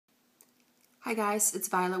Hi guys, it's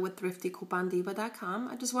Violet with thriftycoupondiva.com.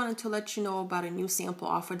 I just wanted to let you know about a new sample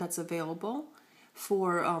offer that's available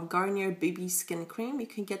for Garnier BB Skin Cream. You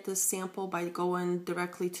can get this sample by going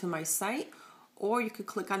directly to my site, or you could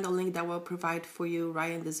click on the link that will provide for you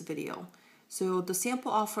right in this video. So the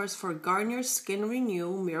sample offer is for Garnier Skin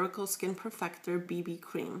Renew Miracle Skin Perfector BB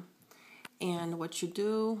Cream. And what you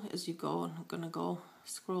do is I'm gonna go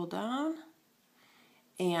scroll down,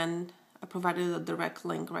 and I provided a direct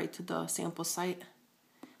link right to the sample site.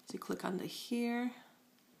 So you click on here,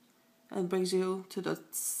 and it brings you to the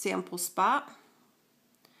sample spot.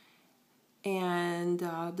 And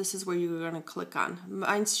this is where you're going to click on.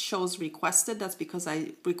 Mine shows requested. That's because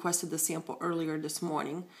I requested the sample earlier this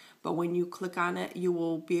morning. But when you click on it, you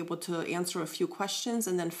will be able to answer a few questions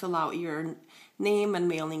and then fill out your name and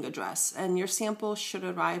mailing address. And your sample should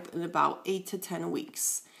arrive in about 8 to 10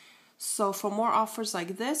 weeks. So for more offers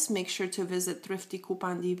like this, make sure to visit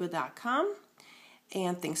thriftycoupondiva.com.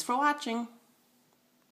 And thanks for watching.